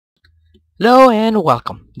Hello and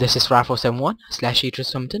welcome. This is Raffle71 /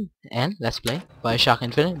 Etriuswimbleton and let's play Bioshock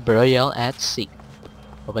Infinite Burial at Sea.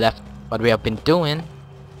 What we have been doing,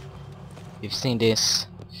 you've seen this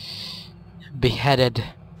beheaded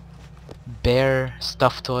bear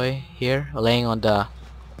stuffed toy here laying on a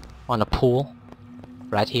pool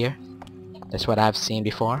right here. That's what I've seen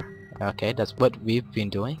before. Okay, that's what we've been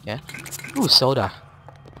doing, yeah. Ooh, soda.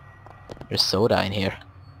 There's soda in here.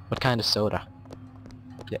 What kind of soda?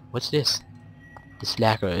 Yeah, what's this? This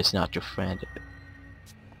lacquer is not your friend.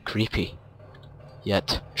 Creepy.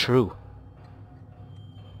 Yet true.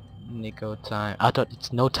 Nico time. I thought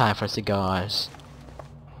it's no time for cigars.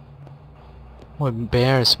 More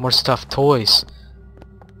bears, more stuffed toys.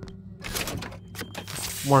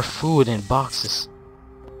 More food in boxes.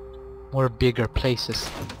 More bigger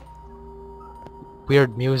places.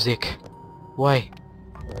 Weird music. Why?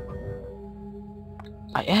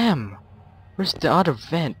 I am! Where's the other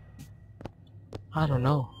vent? I don't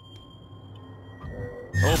know.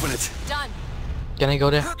 Open it. Done. Can I go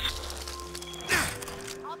there? I'll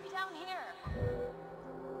be down here.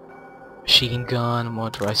 Machine gun,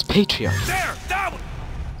 motorized Patriot. There! That one!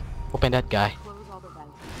 Open that guy. Close all the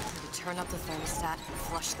vents. Turn up the thermostat and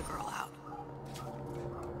flush the girl out.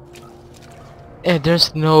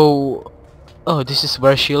 There's no... Oh, this is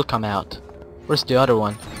where she'll come out. Where's the other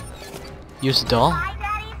one? Use doll? My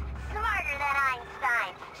daddy's smarter than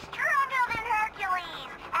Einstein, stronger than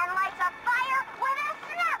Hercules, and lights a fire with a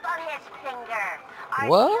snap of his finger. Are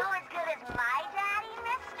What? you as good as my daddy,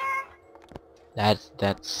 mister?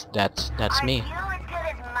 That's me. Are you as good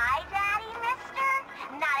as my daddy, mister?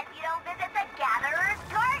 Not if you don't visit the Gatherer's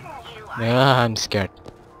Garden, you are. Yeah, I'm scared.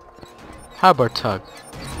 How about tug?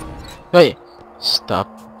 Hey! Stop.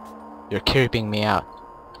 You're creeping me out.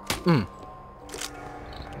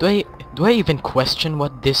 Do I even question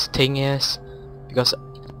what this thing is? Because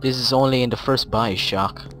this is only in the first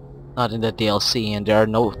Bioshock, not in the DLC, and there are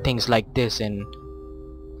no things like this in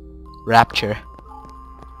Rapture.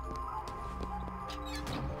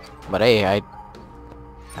 But hey, I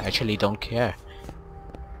actually don't care.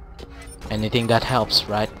 Anything that helps,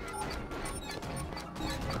 right?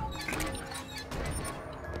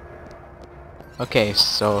 Okay,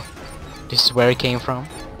 so this is where it came from.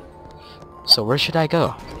 So where should I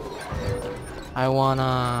go? I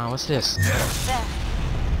wanna... what's this? There.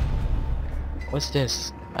 What's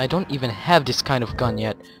this? I don't even have this kind of gun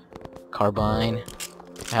yet. Carbine.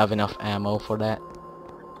 I have enough ammo for that.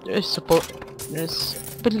 I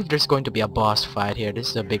believe there's going to be a boss fight here. This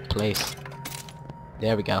is a big place.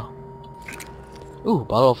 There we go. Ooh,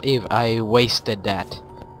 Bottle of Eve. I wasted that.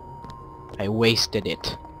 I wasted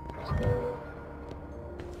it.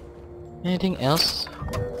 Anything else?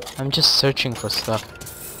 I'm just searching for stuff.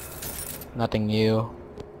 Nothing new.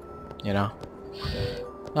 You know.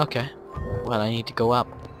 Okay. Well, I need to go up.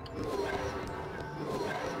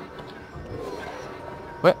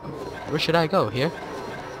 Where should I go? Here?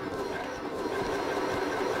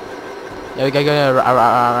 There we go.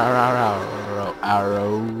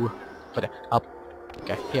 Arrow. But up.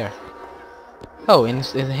 Okay, here. Oh, in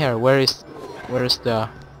here. Where is the?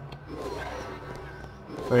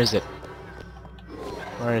 Where is it?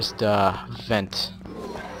 Where is the vent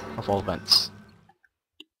of all vents?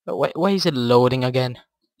 Why is it loading again?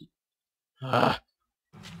 I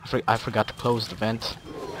forgot to close the vent.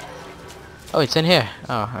 Oh, it's in here.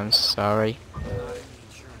 Oh, I'm sorry.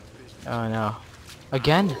 Oh no.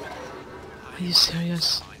 Again? Are you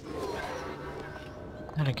serious?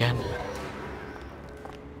 Not again.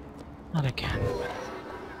 Not again.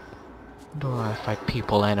 I don't wanna fight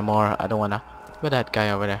people anymore. I don't wanna... Look at that guy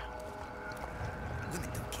over there.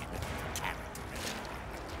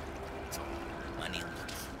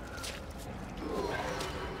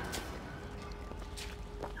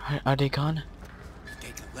 Are they gone?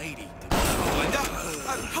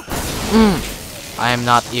 I am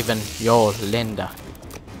not even your Linda.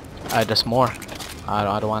 There's more.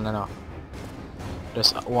 I don't wanna know.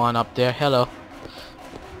 There's one up there. Hello.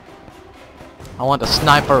 I want a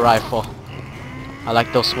sniper rifle. I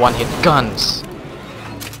like those one-hit guns.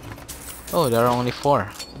 Oh, there are only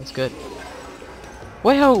 4. That's good.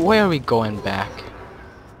 Where are we going back?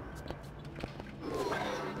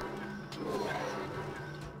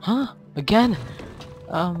 Huh? Again?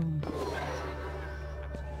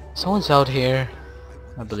 Someone's out here.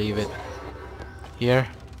 I believe it. Here.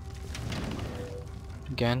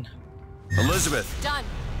 Again. Elizabeth! Done.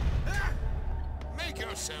 Make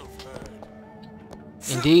yourself heard.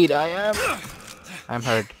 Indeed, I am. I'm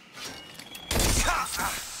heard.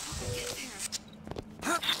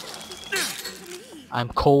 I'm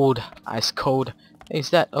cold. Ice cold. Hey, is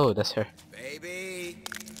that? Oh, that's her. Baby,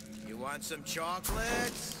 you Want some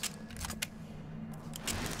chocolates?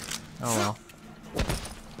 Oh well.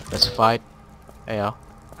 Let's fight. Yeah.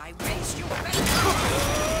 I raised you.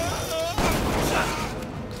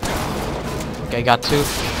 Okay, I got 2. I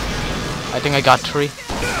think I got 3. I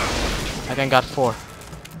think I got 4.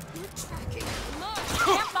 You're tracking. Look,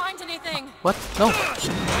 can't find anything. What? No.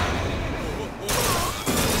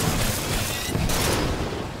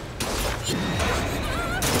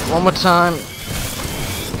 One more time.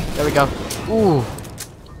 There we go. Ooh.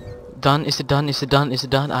 Done? Is it done? Is it done? Is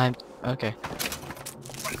it done? I'm okay.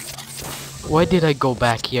 Why did I go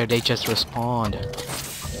back here? They just respawned.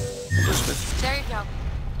 There you go.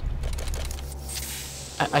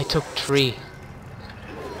 I took 3.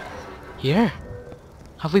 Here?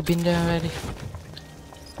 Have we been there already?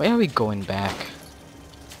 Why are we going back?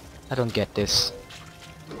 I don't get this.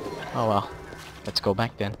 Oh well. Let's go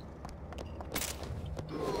back then.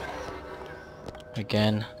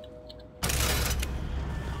 Again.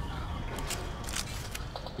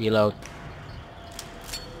 Reload.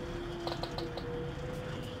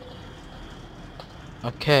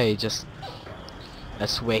 Okay, just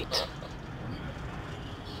let's wait.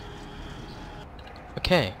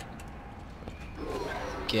 Okay.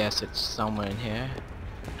 Guess it's somewhere in here.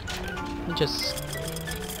 Just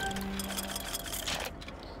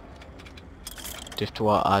drift to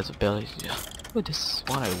our eyes ability. Oh, this is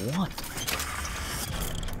what I want.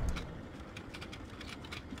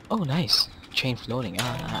 Oh, nice. Chain floating.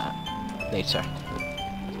 Later.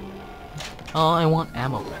 Oh, I want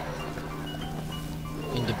ammo.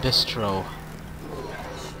 In the bistro.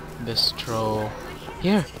 Bistro.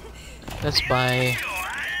 Here. Let's buy.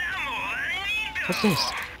 What's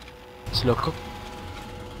this? Slow cook.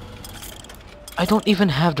 I don't even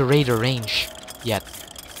have the radar range yet.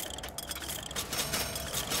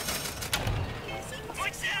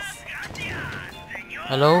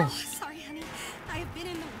 Hello? Sorry, honey. I've been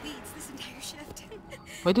in the weeds this entire shift.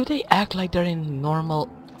 Why do they act like they're in normal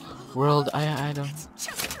world? I don't. It's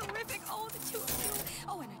just terrific. Oh, the 2 of you.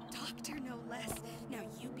 Oh, and a doctor, no less. Now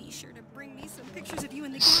you be sure to bring me some pictures of you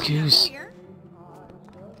in the Excuse. here.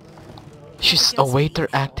 She's a waiter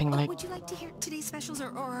acting like. Would you like to hear today's specials,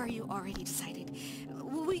 or are you already decided?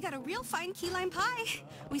 We got a real fine key lime pie.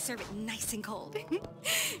 We serve it nice and cold.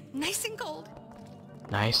 Nice and cold.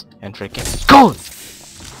 Nice and freaking cold.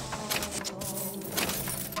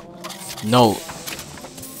 No.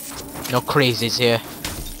 No crazies here.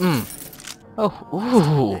 Oh,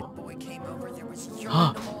 ooh. Boy came over, there was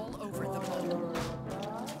Huh. all over the bowl.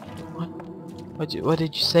 What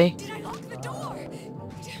did you say? Did I lock the door?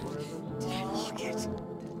 Did I lock it?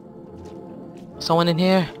 Someone in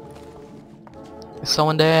here? Is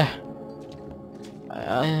someone there?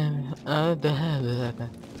 I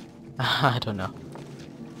don't know.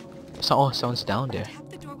 Oh, someone's down there. Tap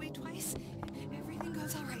the doorway twice. Everything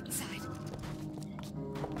goes all right inside.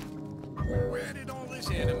 Where did all this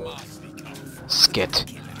animosity come from? Skit.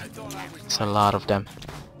 I thought I was It's a lot of them.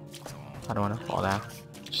 I don't wanna fall down.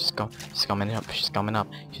 She's coming up. She's coming up.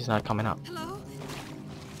 She's not coming up. Hello?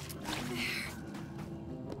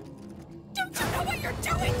 Don't you know what you're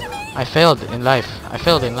doing to me? I failed in life. I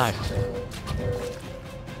failed in life.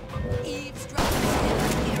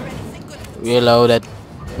 Eavesdropping. Hear anything good? Reloaded.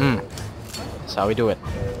 That's how we do it.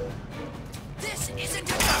 This isn't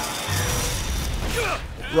enough.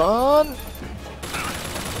 Run!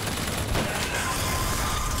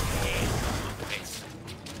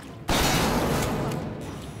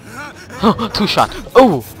 Oh, 2 shot.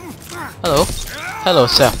 Oh! Hello. Hello,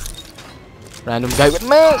 sir. Random guy with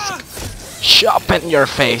mask. Sharpen your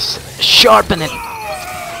face. Sharpen it.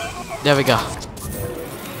 There we go.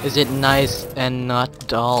 Is it nice and not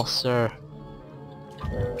dull, sir?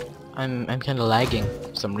 I'm kind of lagging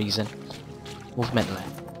for some reason. Movement lag.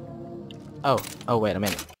 Oh wait a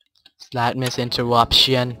minute. Slight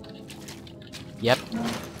misinterruption. Yep.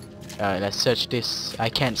 Alright, let's search this. I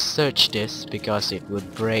can't search this because it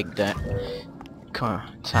would break the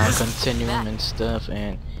time continuum and stuff,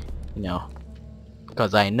 and you know,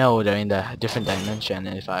 because I know they're in the different dimension,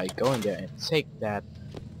 and if I go in there and take that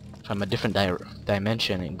from a different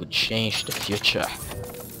dimension, it would change the future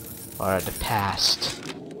or the past.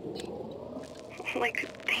 All I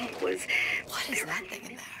could think was... What is that thing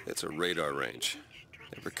in there? It's a radar range.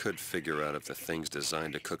 Never could figure out if the thing's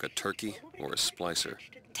designed to cook a turkey or a splicer.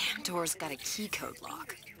 Damn door's got a key code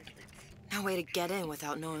lock. No way to get in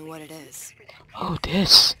without knowing what it is. Oh,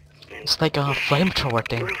 this. It's like a flamethrower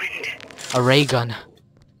thing. ruined. A ray gun.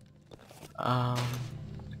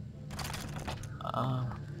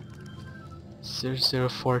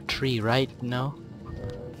 0043, right? No?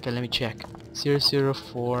 Okay, let me check.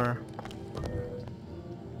 004...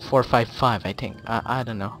 455, I think. I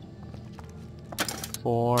don't know.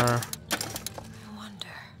 4. I wonder.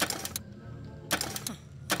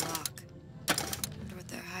 Lock. Wonder what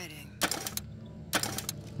they're hiding.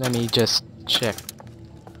 Let me just check.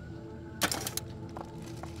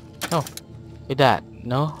 Oh, with that.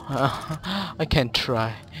 No, I can't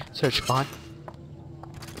try. Search bot.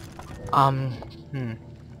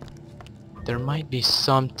 There might be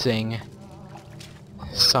something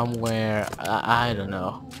somewhere. I don't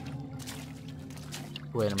know.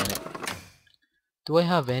 Wait a minute. Do I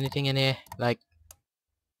have anything in here? Like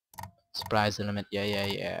surprise element?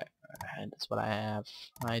 Yeah. That's what I have.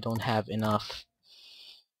 I don't have enough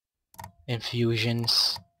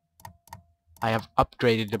infusions. I have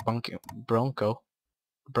upgraded the Bronco.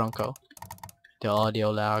 The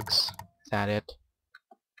audio logs. Is that it?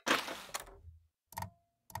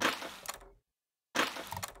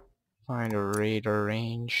 Find a radar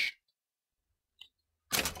range.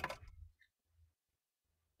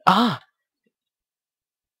 Ah!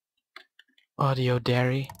 Audio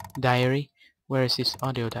diary. Where is this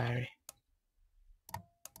audio diary?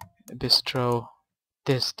 Bistro.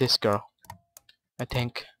 This girl. I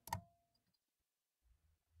think.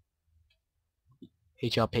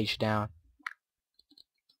 Page up, page down.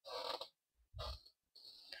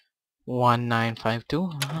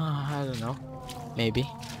 1952. I don't know. Maybe.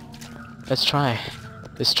 Let's try.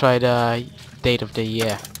 Let's try the date of the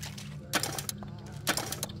year.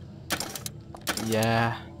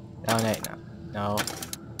 Yeah. No.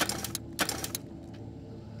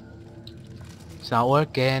 It's not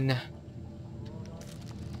working.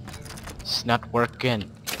 It's not working.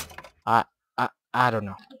 I don't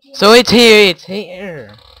know. So it's here.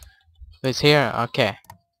 It's here. Okay.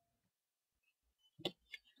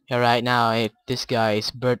 Yeah, right now this guy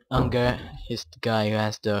is Bert Unger. He's the guy who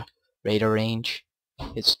has the radar range.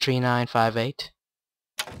 It's 3958.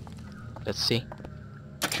 Let's see.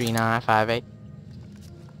 3958.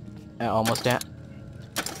 Almost there.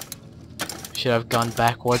 Should have gone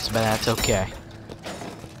backwards, but that's okay.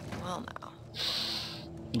 Well, now.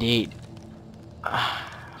 Indeed.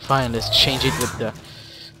 Fine, let's change it with the...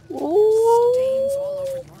 Stains all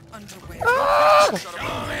over your underwear.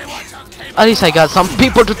 At least I got some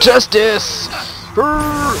people to test this!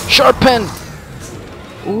 Sharpen!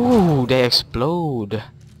 Ooh, they explode.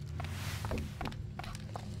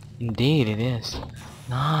 Indeed it is.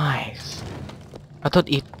 Nice. I thought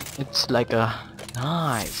it's like a...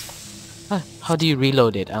 Nice. How do you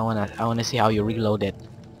reload it? I wanna see how you reload it.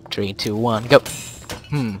 3, 2, 1, go!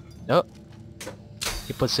 Nope.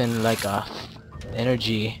 He puts in like a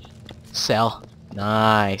energy cell.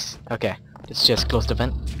 Nice. Okay, let's just close the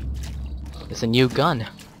vent. It's a new gun.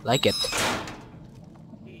 Like it.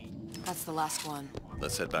 That's the last one.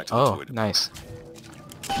 Let's head back to the Oh, toy. nice.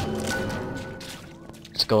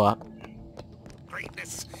 Let's go up.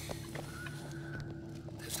 Greatness.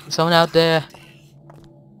 Someone out there.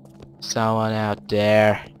 Someone out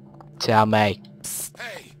there. Tell me.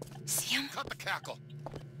 Hey, See him? cut the cackle.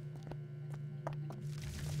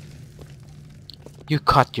 You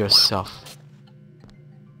cut yourself.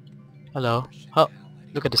 Hello. Oh,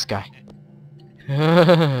 look at this guy.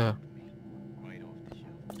 I'm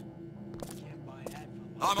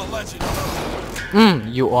a legend.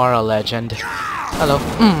 You are a legend. Hello.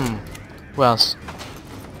 Who else?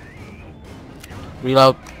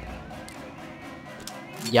 Reload.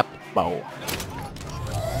 Yep. Bow.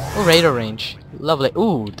 Oh, radar range. Lovely.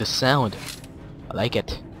 Ooh, the sound. I like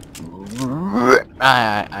it.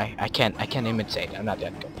 I can't imitate. I'm not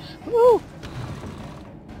that good. Woo!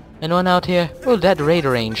 Anyone out here? Oh, that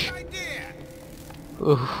radar range.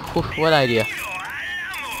 Ooh, what idea?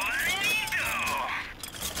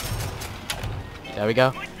 There we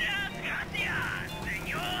go.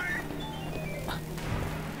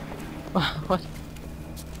 What?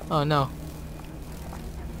 Oh no.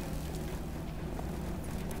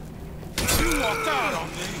 You walked out on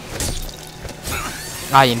me.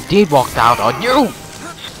 I indeed walked out on you!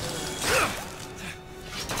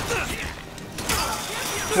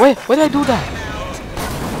 Wait, where did I do that?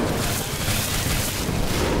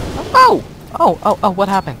 Oh! Oh, what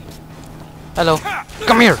happened? Hello.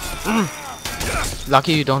 Come here!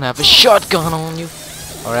 Lucky you don't have a shotgun on you.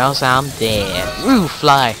 Or else I'm dead. Woo,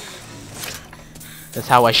 fly! That's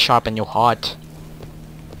how I sharpen your heart.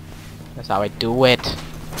 That's how I do it.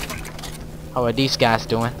 How are these guys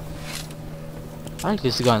doing? I like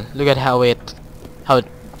this gun. Look at how it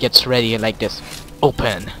gets ready like this.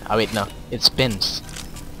 Open. Oh wait, no. It spins.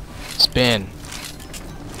 Spin.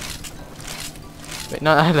 Wait,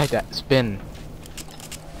 no, I like that. Spin.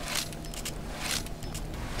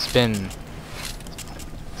 Spin.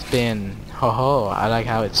 Spin. Oh, I like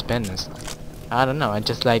how it spins. I don't know, I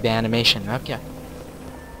just like the animation. Okay.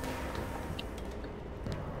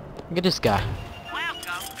 Look at this guy.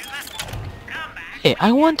 Hey,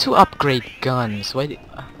 I want to upgrade guns. Why did...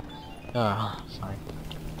 oh, fine.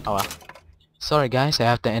 Oh well. Sorry guys, I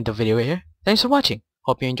have to end the video here. Thanks for watching.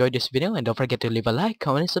 Hope you enjoyed this video and don't forget to leave a like,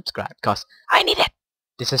 comment and subscribe, cause I need it!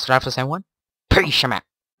 This is Rifle1. Peace out.